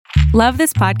Love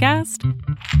this podcast?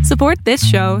 Support this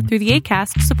show through the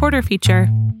Acast supporter feature.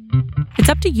 It's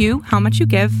up to you how much you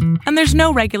give, and there's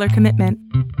no regular commitment.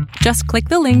 Just click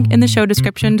the link in the show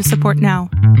description to support now.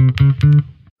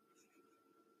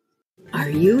 Are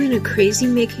you in a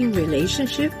crazy-making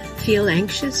relationship? Feel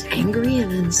anxious, angry,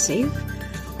 and unsafe?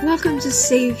 Welcome to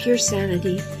Save Your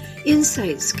Sanity.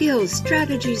 Insights, skills,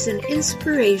 strategies, and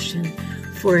inspiration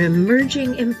for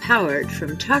emerging empowered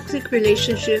from toxic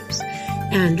relationships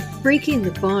and breaking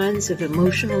the bonds of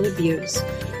emotional abuse.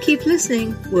 Keep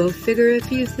listening. We'll figure a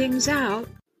few things out.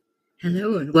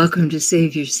 Hello, and welcome to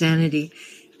Save Your Sanity.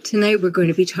 Tonight we're going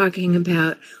to be talking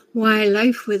about why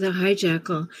life with a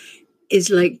hijackal is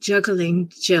like juggling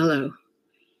Jell-O.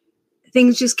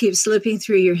 Things just keep slipping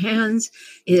through your hands.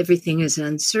 Everything is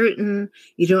uncertain.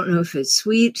 You don't know if it's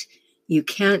sweet. You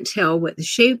can't tell what the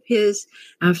shape is.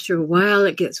 After a while,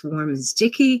 it gets warm and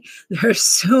sticky. There are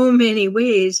so many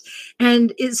ways.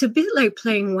 And it's a bit like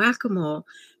playing whack-a-mole.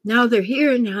 Now they're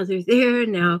here, now they're there.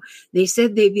 Now they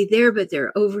said they'd be there, but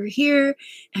they're over here.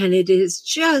 And it is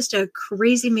just a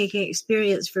crazy-making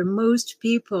experience for most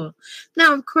people.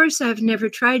 Now, of course, I've never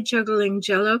tried juggling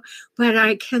Jell-O, but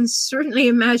I can certainly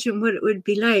imagine what it would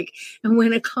be like. And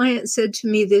when a client said to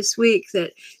me this week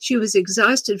that she was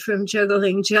exhausted from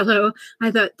juggling Jell-O,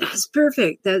 I thought, that's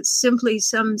perfect. That simply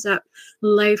sums up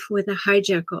life with a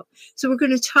hijackal. So we're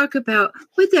going to talk about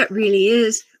what that really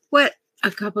is, what a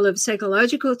couple of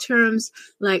psychological terms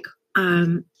like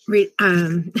object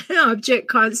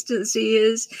constancy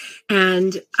is,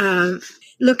 and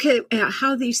look at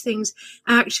how these things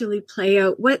actually play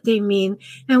out, what they mean,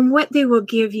 and what they will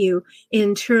give you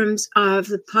in terms of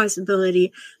the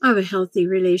possibility of a healthy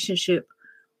relationship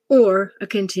or a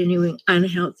continuing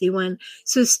unhealthy one.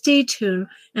 So stay tuned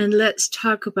and let's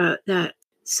talk about that.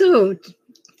 So,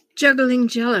 juggling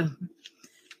Jell-O.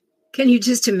 Can you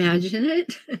just imagine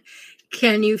it?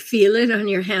 Can you feel it on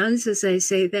your hands as I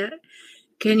say that?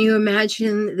 Can you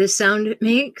imagine the sound it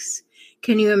makes?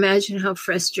 Can you imagine how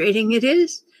frustrating it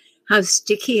is? How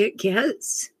sticky it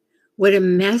gets? What a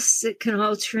mess it can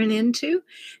all turn into?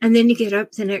 And then you get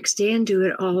up the next day and do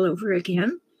it all over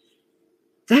again?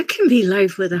 That can be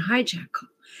life with a hijackal.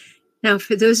 Now,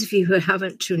 for those of you who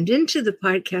haven't tuned into the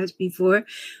podcast before,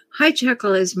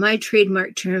 hijackal is my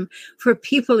trademark term for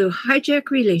people who hijack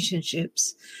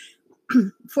relationships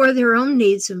for their own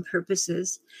needs and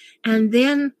purposes, and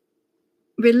then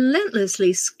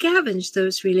relentlessly scavenge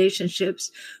those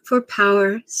relationships for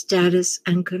power, status,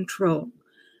 and control.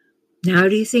 Now,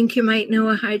 do you think you might know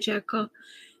a hijackal?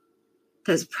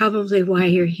 That's probably why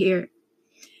you're here.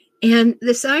 And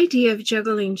this idea of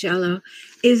juggling Jell-O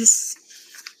is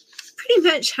pretty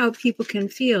much how people can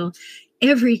feel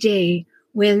every day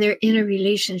when they're in a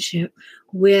relationship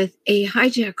with a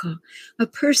hijackal, a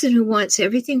person who wants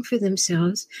everything for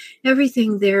themselves,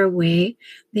 everything their way.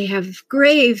 They have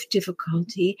grave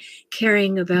difficulty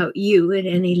caring about you at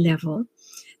any level.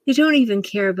 They don't even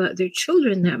care about their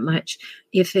children that much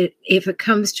if it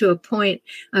comes to a point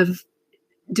of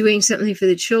doing something for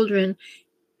the children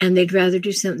and they'd rather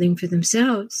do something for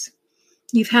themselves.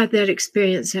 You've had that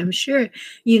experience, I'm sure.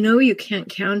 You know you can't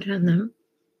count on them.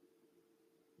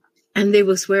 And they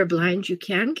will swear blind you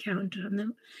can count on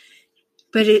them.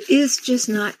 But it is just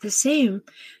not the same.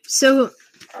 So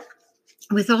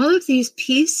with all of these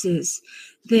pieces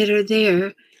that are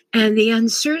there and the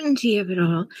uncertainty of it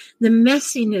all, the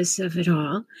messiness of it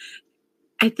all,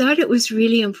 I thought it was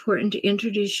really important to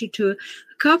introduce you to a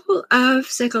couple of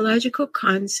psychological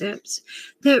concepts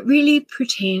that really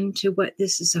pertain to what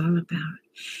this is all about.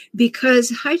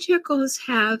 Because hijackals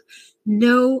have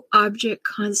no object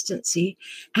constancy,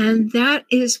 and that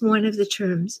is one of the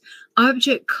terms,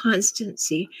 object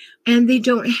constancy, and they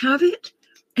don't have it,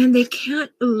 and they can't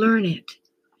learn it.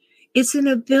 It's an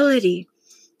ability,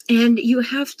 and you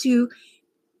have to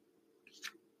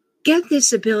get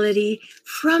this ability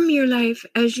from your life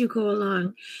as you go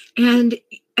along, and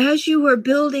as you are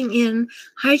building in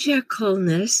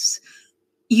hijackalness,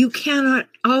 you cannot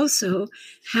also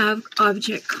have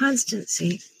object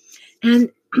constancy. And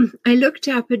I looked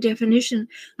up a definition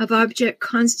of object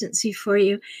constancy for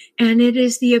you, and it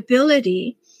is the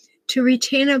ability to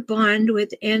retain a bond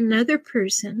with another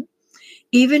person,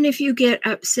 even if you get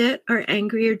upset or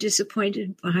angry or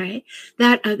disappointed by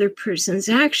that other person's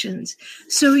actions.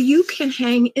 So you can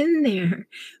hang in there.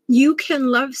 You can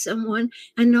love someone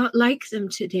and not like them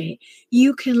today.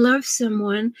 You can love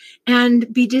someone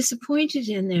and be disappointed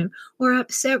in them or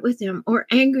upset with them or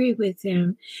angry with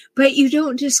them, but you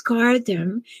don't discard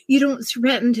them. You don't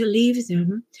threaten to leave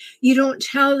them. You don't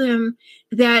tell them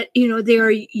that, they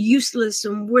are useless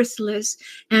and worthless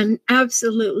and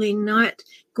absolutely not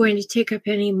going to take up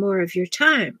any more of your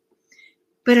time.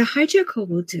 But a hijackal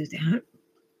will do that.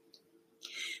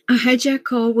 A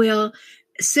hijackal will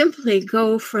simply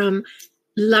go from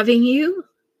loving you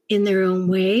in their own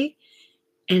way,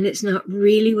 and it's not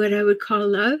really what I would call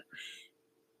love,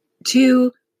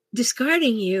 to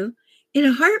discarding you in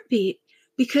a heartbeat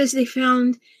because they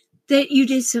found that you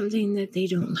did something that they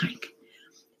don't like.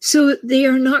 So they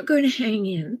are not going to hang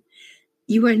in.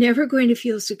 You are never going to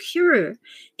feel secure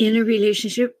in a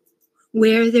relationship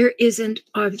where there isn't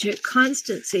object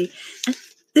constancy. And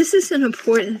this is an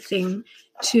important thing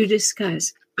to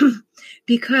discuss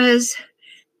because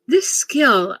this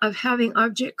skill of having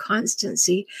object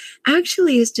constancy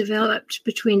actually is developed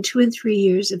between 2 and 3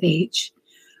 years of age.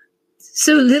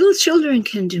 So little children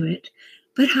can do it,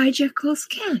 but hijackals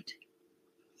can't.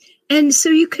 And so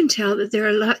you can tell that there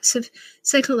are lots of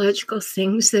psychological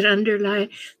things that underlie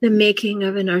the making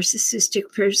of a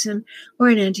narcissistic person or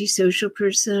an antisocial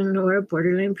person or a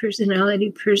borderline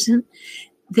personality person.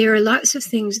 There are lots of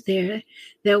things there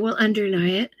that will underlie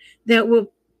it, that will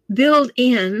build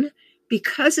in,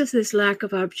 because of this lack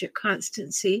of object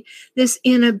constancy, this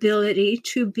inability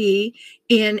to be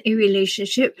in a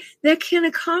relationship that can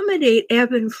accommodate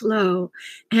ebb and flow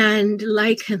and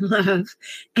like and love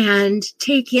and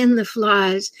take in the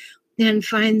flaws and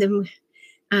find them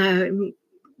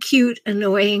cute,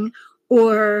 annoying,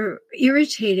 or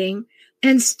irritating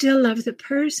and still love the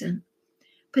person.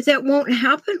 But that won't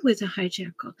happen with a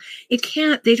hijackal. It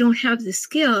can't. They don't have the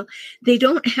skill. They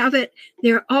don't have it.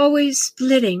 They're always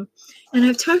splitting. And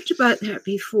I've talked about that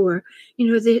before. You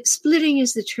know, the splitting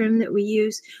is the term that we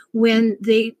use when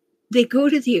they go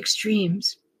to the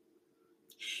extremes.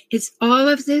 It's all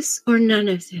of this or none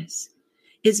of this.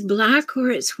 It's black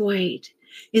or it's white.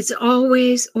 It's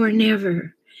always or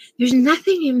never. There's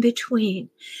nothing in between.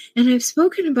 And I've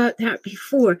spoken about that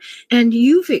before, and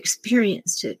you've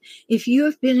experienced it. If you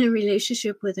have been in a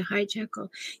relationship with a hijackal,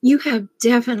 you have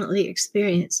definitely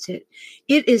experienced it.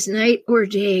 It is night or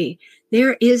day.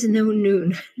 There is no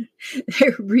noon.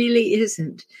 There really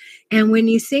isn't. And when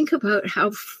you think about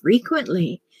how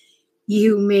frequently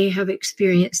you may have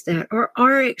experienced that or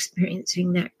are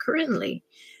experiencing that currently,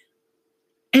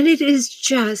 and it is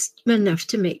just enough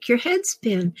to make your head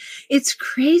spin. It's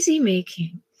crazy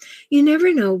making. You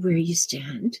never know where you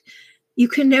stand. You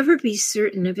can never be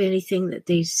certain of anything that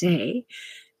they say.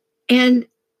 And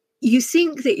you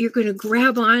think that you're going to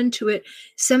grab onto it,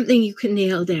 something you can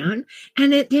nail down,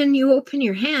 and then you open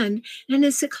your hand and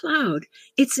it's a cloud.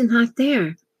 It's not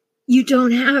there. You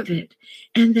don't have it.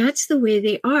 And that's the way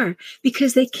they are,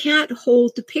 because they can't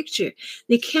hold the picture.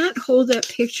 They can't hold that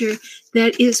picture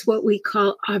that is what we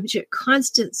call object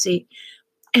constancy.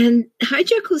 And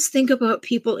hijackals think about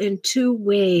people in two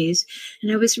ways.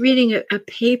 And I was reading a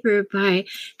paper by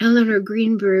Eleanor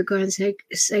Greenberg on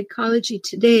Psychology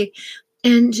Today,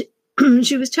 and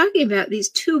she was talking about these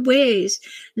two ways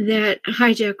that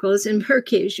hijackals, in her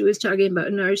case, she was talking about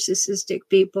narcissistic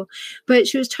people, but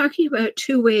she was talking about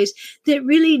two ways that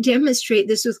really demonstrate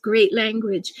this with great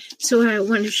language. So I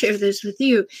want to share this with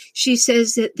you. She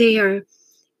says that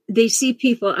they see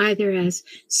people either as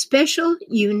special,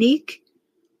 unique,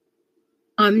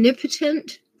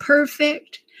 omnipotent,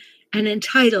 perfect, and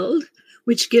entitled,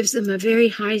 which gives them a very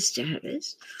high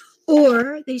status,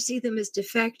 or they see them as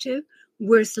defective,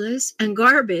 worthless, and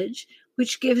garbage,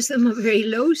 which gives them a very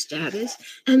low status,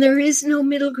 and there is no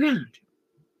middle ground.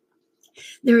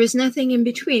 There is nothing in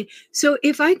between. So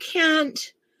if I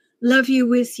can't love you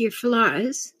with your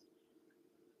flaws,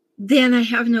 then I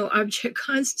have no object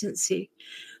constancy.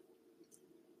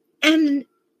 And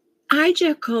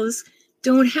hijackals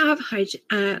don't have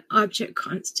object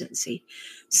constancy.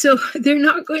 So they're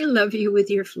not going to love you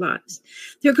with your flaws.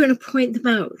 They're going to point them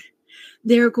out.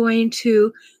 They're going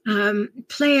to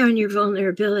play on your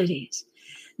vulnerabilities.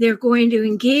 They're going to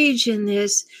engage in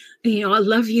this, I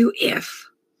love you if.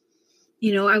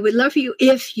 I would love you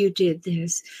if you did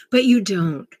this, but you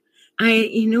don't.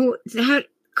 That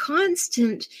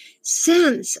constant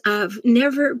sense of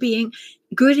never being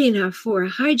good enough for a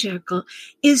hijackal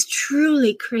is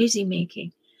truly crazy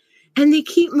making. And they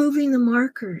keep moving the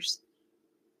markers.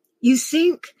 You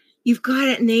think you've got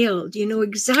it nailed. You know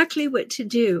exactly what to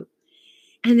do.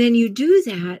 And then you do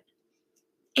that,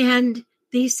 and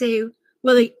they say,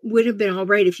 well, it would have been all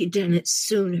right if you'd done it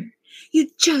sooner. You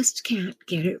just can't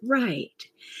get it right.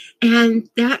 And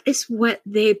that is what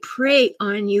they prey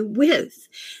on you with,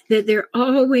 that they're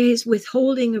always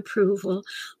withholding approval,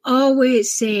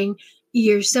 always saying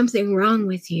there's something wrong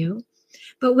with you.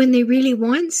 But when they really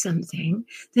want something,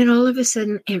 then all of a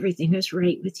sudden everything is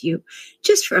right with you.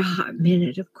 Just for a hot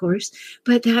minute, of course,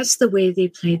 but that's the way they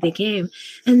play the game.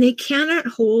 And they cannot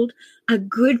hold a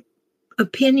good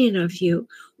opinion of you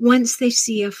once they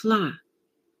see a flaw.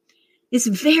 It's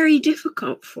very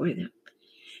difficult for them.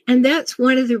 And that's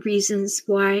one of the reasons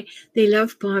why they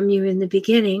love bomb you in the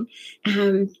beginning,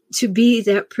 to be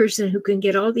that person who can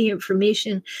get all the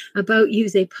information about you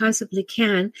they possibly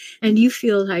can. And you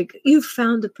feel like you've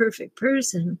found the perfect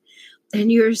person.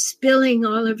 And you're spilling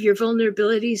all of your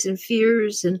vulnerabilities and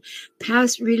fears and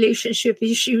past relationship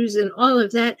issues and all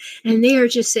of that. And they are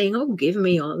just saying, oh, give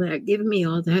me all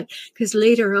that, because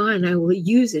later on I will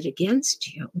use it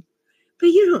against you. But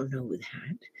you don't know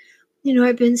that. You know,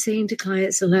 I've been saying to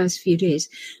clients the last few days,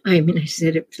 I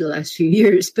said it for the last few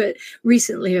years, but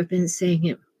recently I've been saying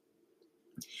it,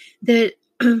 that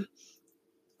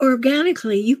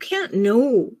organically you can't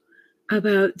know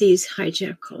about these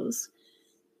hijack calls,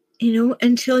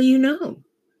 until you know.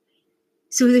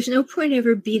 So there's no point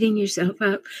ever beating yourself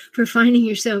up for finding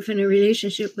yourself in a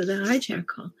relationship with a hijack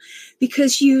call,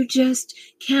 because you just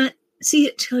can't see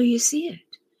it till you see it.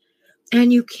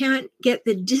 And you can't get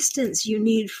the distance you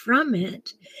need from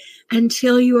it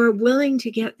until you are willing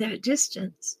to get that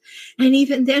distance. And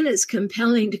even then it's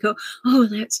compelling to go, oh,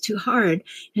 that's too hard,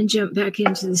 and jump back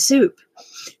into the soup.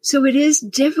 So it is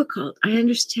difficult. I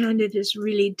understand it is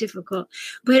really difficult.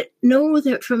 But know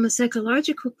that from a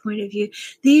psychological point of view,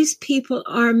 these people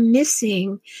are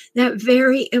missing that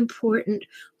very important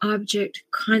object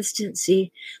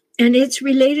constancy. And it's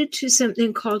related to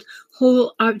something called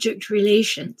whole object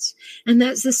relations. And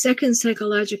that's the second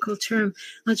psychological term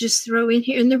I'll just throw in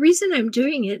here. And the reason I'm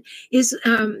doing it is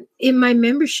in my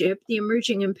membership, the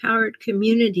Emerging Empowered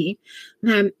Community,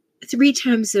 3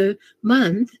 times a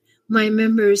month, my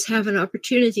members have an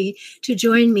opportunity to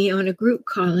join me on a group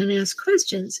call and ask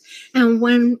questions. And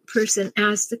one person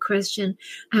asked the question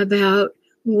about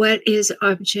what is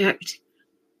object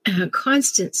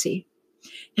constancy.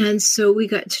 And so we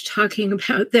got to talking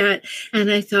about that,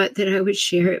 and I thought that I would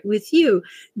share it with you.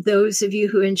 Those of you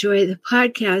who enjoy the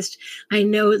podcast, I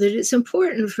know that it's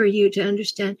important for you to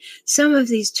understand some of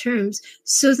these terms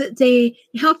so that they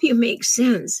help you make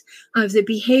sense of the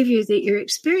behavior that you're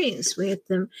experiencing with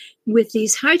them, with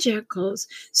these hijack calls.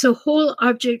 So whole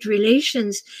object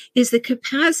relations is the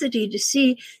capacity to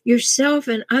see yourself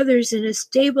and others in a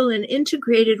stable and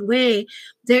integrated way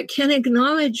that can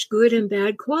acknowledge good and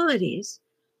bad qualities.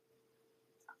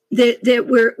 That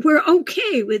we're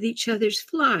okay with each other's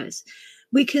flaws.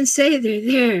 We can say they're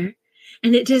there,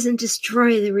 and it doesn't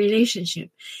destroy the relationship.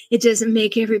 It doesn't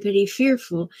make everybody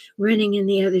fearful running in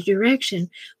the other direction.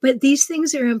 But these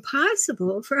things are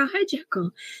impossible for a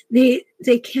hijackal.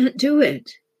 They can't do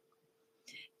it.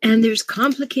 And there's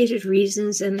complicated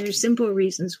reasons and there's simple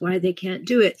reasons why they can't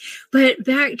do it. But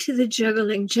back to the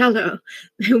juggling jello.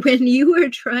 When you are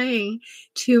trying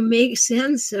to make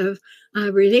sense of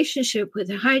a relationship with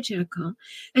a hijackal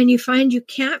and you find you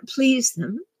can't please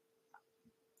them,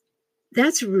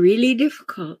 that's really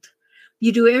difficult.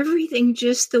 You do everything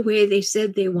just the way they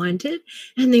said they wanted,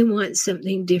 and they want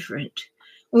something different.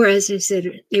 Or as I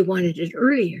said, they wanted it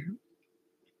earlier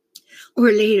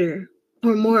or later,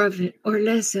 or more of it, or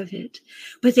less of it.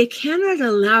 But they cannot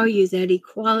allow you that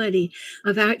equality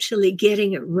of actually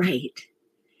getting it right,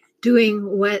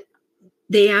 doing what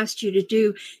they asked you to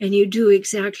do, and you do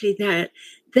exactly that.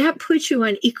 That puts you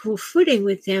on equal footing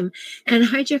with them. And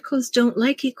hijackals don't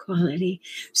like equality.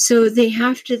 So they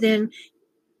have to then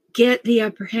get the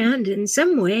upper hand in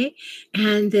some way.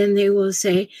 And then they will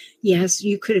say, yes,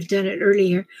 you could have done it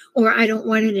earlier. Or I don't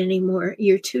want it anymore.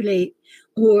 You're too late.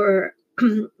 Or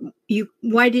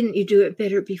why didn't you do it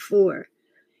better before?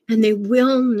 And they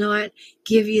will not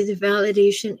give you the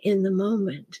validation in the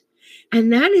moment.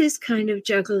 And that is kind of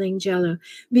juggling jello,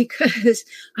 because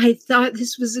I thought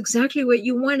this was exactly what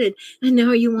you wanted, and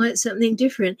now you want something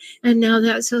different. And now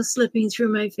that's all slipping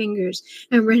through my fingers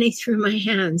and running through my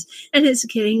hands, and it's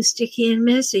getting sticky and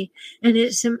messy, and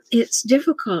it's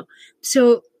difficult.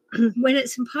 So when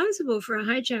it's impossible for a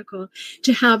hijackal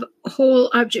to have whole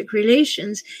object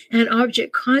relations and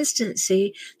object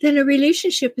constancy, then a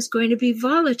relationship is going to be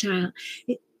volatile.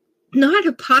 Not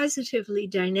a positively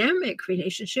dynamic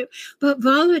relationship, but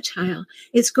volatile.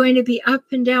 It's going to be up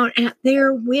and down at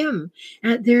their whim,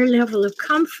 at their level of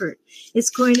comfort. It's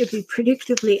going to be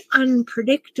predictably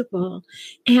unpredictable.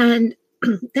 And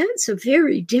that's a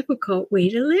very difficult way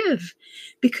to live,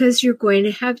 because you're going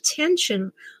to have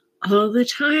tension all the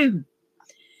time.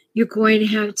 You're going to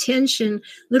have tension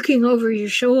looking over your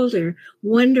shoulder,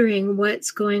 wondering what's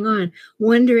going on,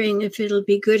 wondering if it'll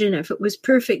be good enough. It was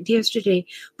perfect yesterday,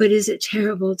 but is it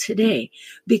terrible today?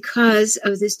 Because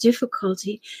of this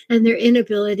difficulty and their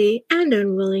inability and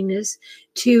unwillingness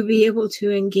to be able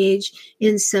to engage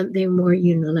in something more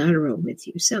unilateral with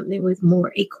you, something with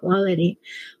more equality.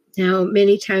 Now,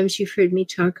 many times you've heard me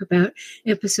talk about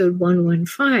episode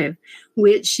 115,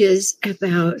 which is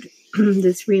about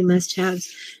the 3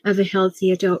 must-haves of a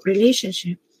healthy adult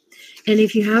relationship. And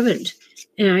if you haven't,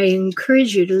 and I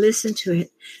encourage you to listen to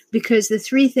it, because the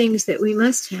 3 things that we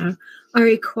must have are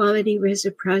equality,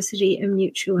 reciprocity, and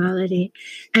mutuality.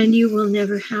 And you will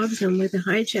never have them with a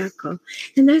hijackal.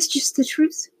 And that's just the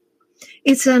truth.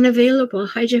 It's unavailable.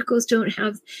 Hijackals don't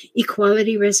have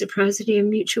equality, reciprocity,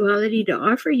 and mutuality to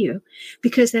offer you,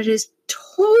 because that is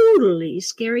totally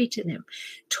scary to them.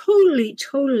 Totally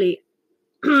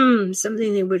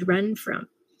something they would run from.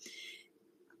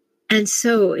 And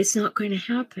so it's not going to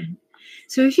happen.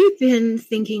 So if you've been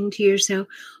thinking to yourself,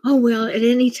 oh, well, at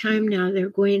any time now, they're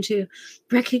going to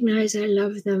recognize I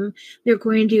love them. They're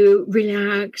going to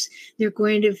relax. They're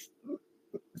going to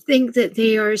think that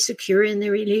they are secure in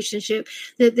their relationship,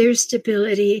 that there's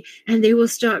stability, and they will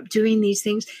stop doing these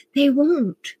things. They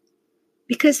won't,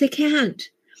 because they can't.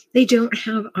 They don't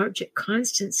have object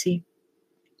constancy.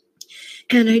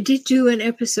 And I did do an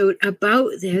episode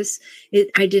about this.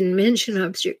 I didn't mention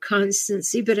object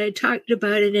constancy, but I talked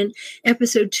about it in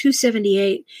episode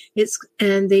 278.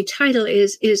 And the title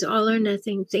is All or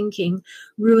Nothing Thinking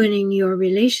Ruining Your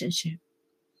Relationship?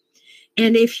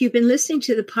 And if you've been listening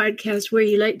to the podcast where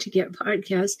you like to get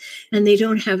podcasts and they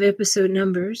don't have episode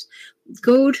numbers,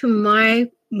 go to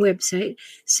my website,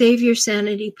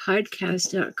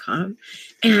 SaveYourSanityPodcast.com,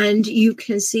 and you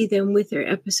can see them with their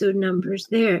episode numbers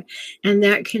there. And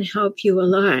that can help you a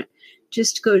lot.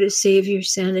 Just go to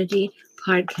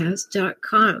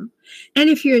SaveYourSanityPodcast.com. And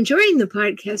if you're enjoying the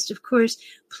podcast, of course,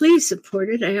 please support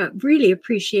it. I really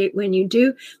appreciate when you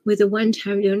do, with a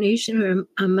one-time donation or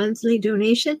a monthly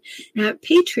donation at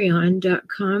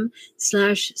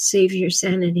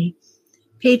patreon.com/SaveYourSanity.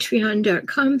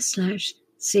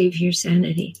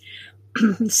 Patreon.com/SaveYourSanity.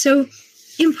 So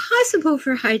impossible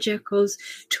for hijackals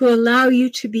to allow you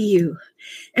to be you.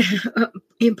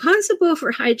 Impossible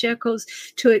for hijackals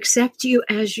to accept you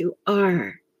as you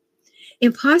are.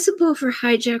 Impossible for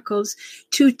hijackals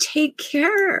to take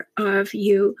care of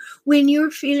you when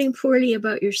you're feeling poorly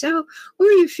about yourself or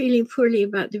you're feeling poorly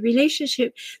about the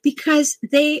relationship, because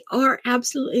they are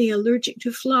absolutely allergic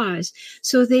to flaws.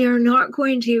 So they are not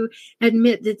going to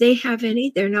admit that they have any.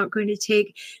 They're not going to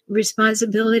take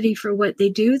responsibility for what they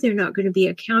do. They're not going to be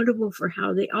accountable for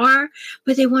how they are,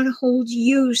 but they want to hold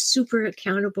you super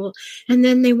accountable. And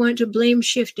then they want to blame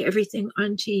shift everything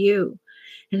onto you.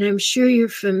 And I'm sure you're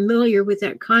familiar with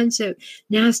that concept,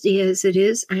 nasty as it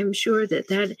is. I'm sure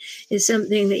that is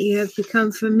something that you have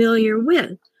become familiar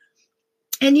with.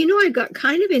 And I got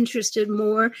kind of interested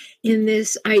more in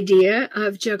this idea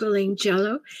of juggling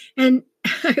Jello. And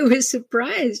I was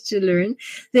surprised to learn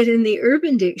that in the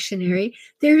Urban Dictionary,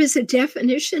 there is a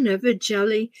definition of a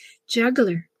jelly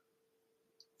juggler.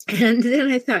 And then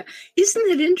I thought,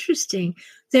 isn't it interesting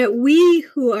that we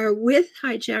who are with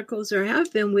hijackals or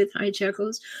have been with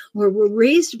hijackals or were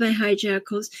raised by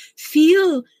hijackals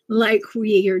feel like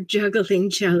we are juggling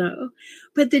Jello?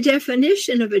 But the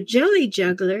definition of a jelly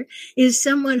juggler is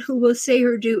someone who will say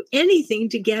or do anything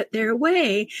to get their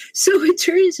way. So it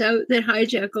turns out that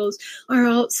hijackals are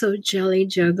also jelly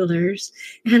jugglers.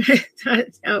 And I thought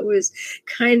that was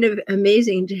kind of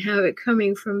amazing to have it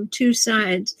coming from two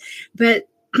sides. But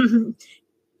with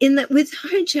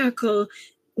hijackal,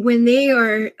 when they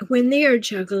are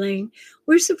juggling,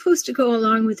 we're supposed to go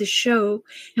along with the show,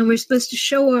 and we're supposed to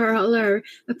show all our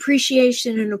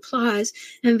appreciation and applause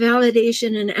and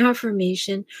validation and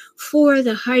affirmation for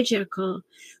the hijackal.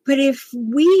 But if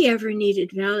we ever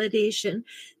needed validation,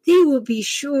 they will be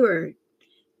sure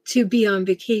to be on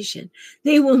vacation.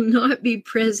 They will not be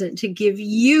present to give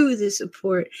you the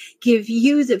support, give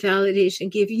you the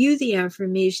validation, give you the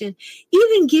affirmation,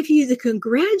 even give you the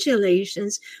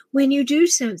congratulations when you do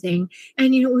something.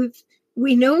 And,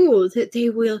 we know that they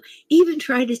will even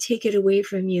try to take it away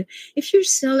from you. If you're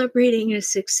celebrating a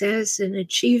success, an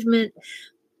achievement,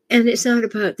 and it's not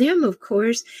about them, of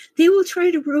course, they will try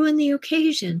to ruin the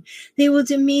occasion. They will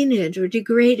demean it or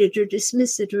degrade it or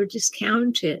dismiss it or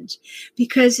discount it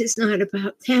because it's not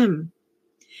about them.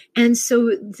 And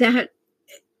so that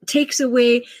takes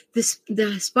away the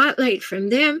spotlight from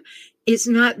them. It's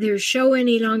not their show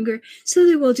any longer. So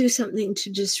they will do something to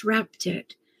disrupt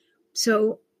it.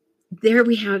 So there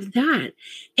we have that.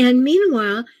 And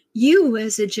meanwhile, you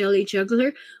as a jelly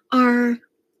juggler are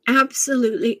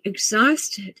absolutely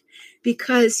exhausted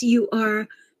because you are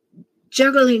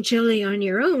juggling jelly on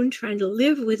your own, trying to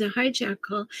live with a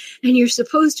hijackal, and you're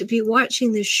supposed to be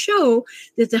watching the show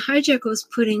that the hijackal is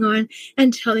putting on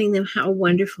and telling them how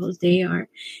wonderful they are.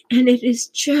 And it is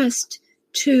just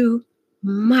too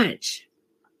much.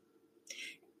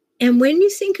 And when you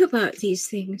think about these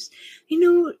things,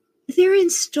 they're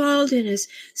installed in us.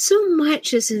 So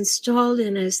much is installed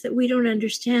in us that we don't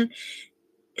understand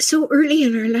so early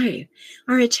in our life.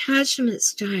 Our attachment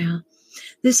style,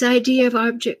 this idea of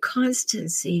object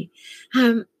constancy,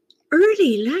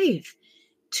 early life,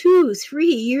 2-3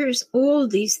 years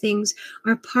old, these things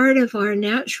are part of our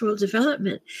natural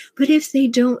development. But if they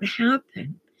don't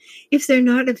happen, if they're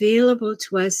not available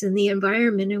to us in the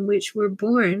environment in which we're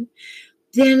born,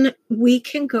 then we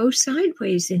can go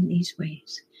sideways in these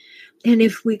ways. And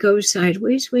if we go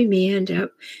sideways, we may end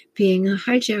up being a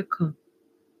hijackal.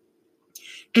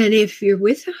 And if you're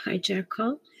with a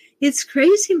hijackal, it's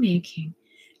crazy making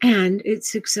and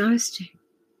it's exhausting.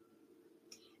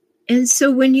 And so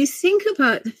when you think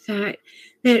about the fact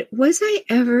that was I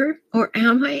ever or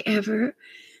am I ever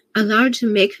allowed to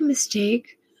make a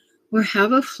mistake or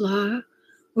have a flaw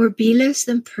or be less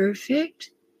than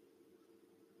perfect?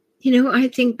 I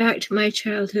think back to my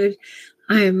childhood.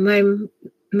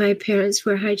 My parents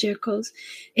were hijackals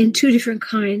in 2 different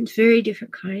kinds, very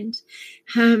different kinds.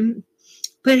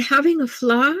 But having a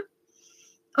flaw?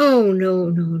 Oh,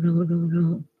 no.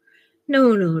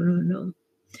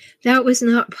 That was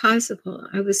not possible.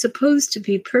 I was supposed to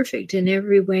be perfect in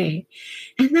every way.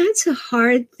 And that's a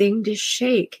hard thing to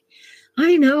shake.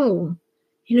 I know.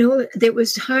 That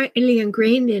was highly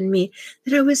ingrained in me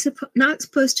that I was not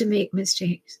supposed to make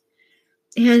mistakes.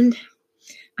 And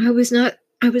I was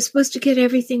supposed to get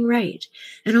everything right.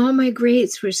 And all my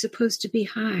grades were supposed to be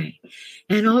high.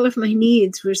 And all of my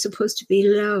needs were supposed to be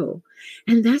low.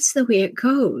 And that's the way it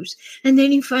goes. And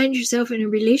then you find yourself in a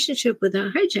relationship with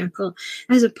a hijackal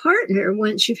as a partner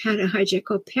once you've had a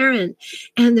hijackal parent.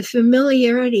 And the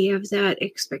familiarity of that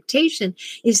expectation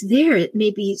is there. It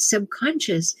may be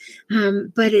subconscious,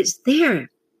 but it's there.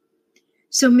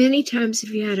 So many times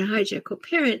if you had a hijackal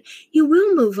parent, you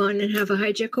will move on and have a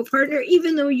hijackal partner,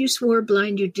 even though you swore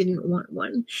blind you didn't want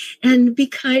one. And be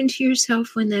kind to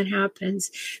yourself when that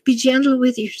happens. Be gentle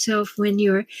with yourself when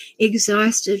you're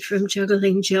exhausted from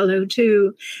juggling jello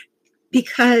too,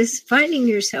 because finding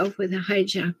yourself with a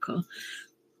hijackal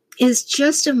is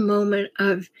just a moment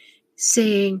of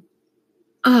saying,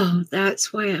 oh,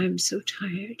 that's why I'm so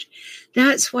tired.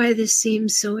 That's why this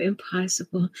seems so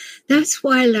impossible. That's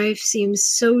why life seems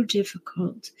so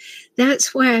difficult.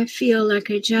 That's why I feel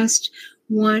like I just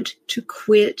want to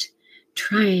quit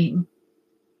trying.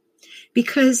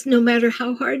 Because no matter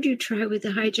how hard you try with the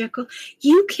hijackal,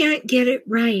 you can't get it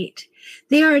right.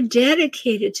 They are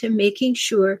dedicated to making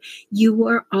sure you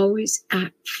are always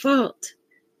at fault.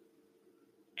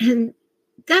 And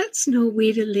that's no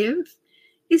way to live.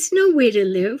 It's no way to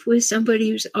live with somebody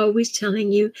who's always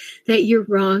telling you that you're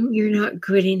wrong, you're not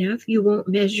good enough, you won't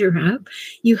measure up,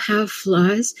 you have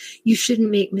flaws, you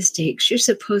shouldn't make mistakes, you're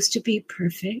supposed to be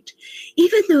perfect,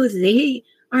 even though they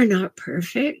are not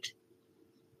perfect.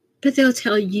 But they'll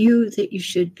tell you that you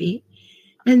should be.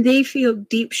 And they feel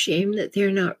deep shame that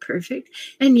they're not perfect.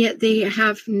 And yet they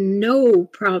have no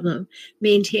problem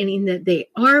maintaining that they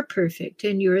are perfect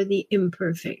and you're the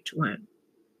imperfect one.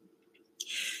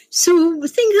 So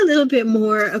think a little bit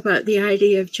more about the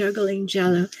idea of juggling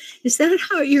jello. Is that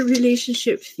how your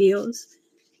relationship feels?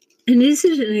 And is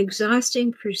it an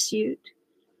exhausting pursuit?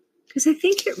 Because I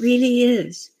think it really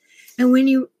is. And when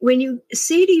you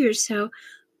say to yourself,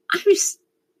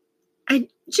 I'm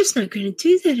just not going to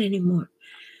do that anymore.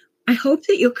 I hope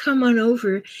that you'll come on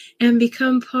over and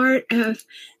become part of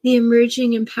the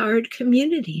emerging empowered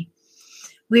community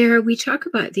where we talk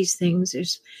about these things.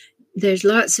 There's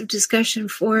lots of discussion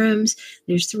forums.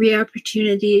 There's 3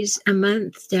 opportunities a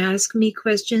month to ask me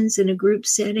questions in a group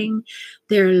setting.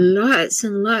 There are lots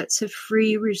and lots of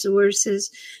free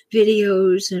resources,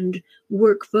 videos and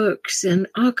workbooks and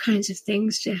all kinds of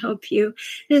things to help you.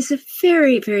 And it's a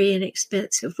very, very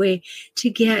inexpensive way to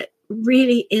get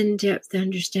really in-depth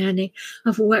understanding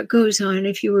of what goes on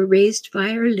if you were raised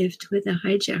by or lived with a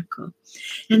hijackal.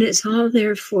 And it's all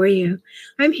there for you.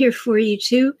 I'm here for you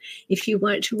too. If you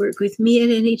want to work with me at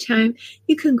any time,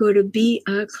 you can go to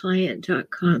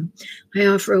beaclient.com. I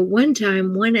offer a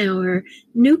one-time, 1-hour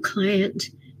new client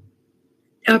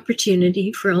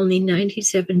opportunity for only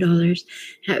 $97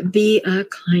 at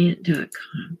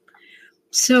beaclient.com.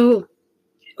 So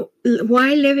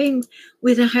why living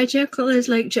with a hijackal is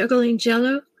like juggling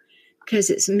jello? because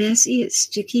it's messy, it's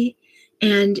sticky,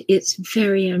 and it's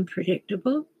very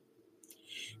unpredictable.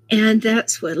 And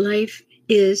that's what life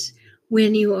is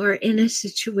when you are in a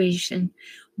situation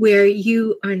where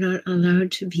you are not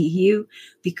allowed to be you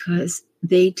because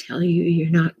they tell you you're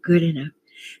not good enough.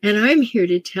 And I'm here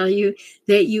to tell you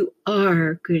that you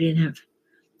are good enough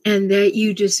and that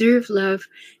you deserve love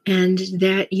and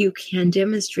that you can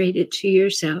demonstrate it to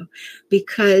yourself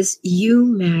because you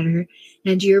matter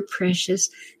and you're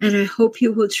precious. And I hope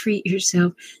you will treat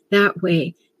yourself that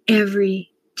way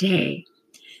every day.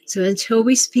 So until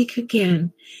we speak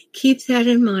again, keep that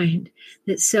in mind,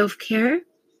 that self-care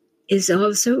is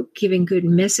also giving good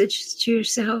messages to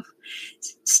yourself,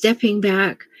 stepping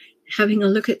back, having a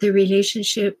look at the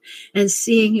relationship and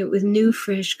seeing it with new,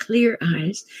 fresh, clear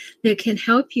eyes that can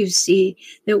help you see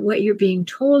that what you're being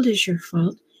told is your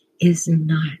fault is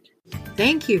not.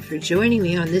 Thank you for joining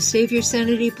me on the Save Your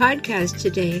Sanity podcast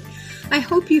today. I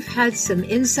hope you've had some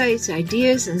insights,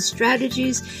 ideas, and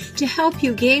strategies to help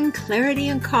you gain clarity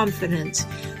and confidence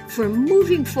for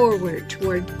moving forward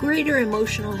toward greater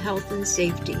emotional health and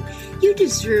safety. You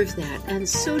deserve that, and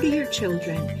so do your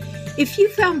children. If you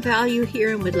found value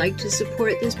here and would like to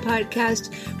support this podcast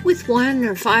with $1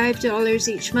 or $5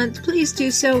 each month, please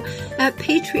do so at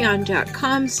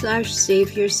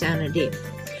patreon.com/saveyoursanity.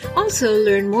 Also,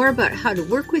 learn more about how to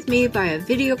work with me via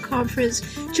video conference,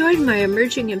 join my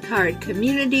Emerging Empowered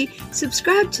community,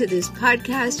 subscribe to this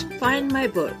podcast, find my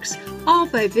books, all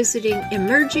by visiting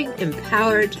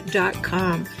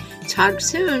emergingempowered.com. Talk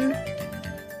soon.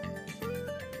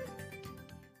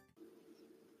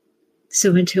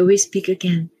 So until we speak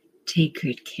again, take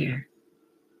good care.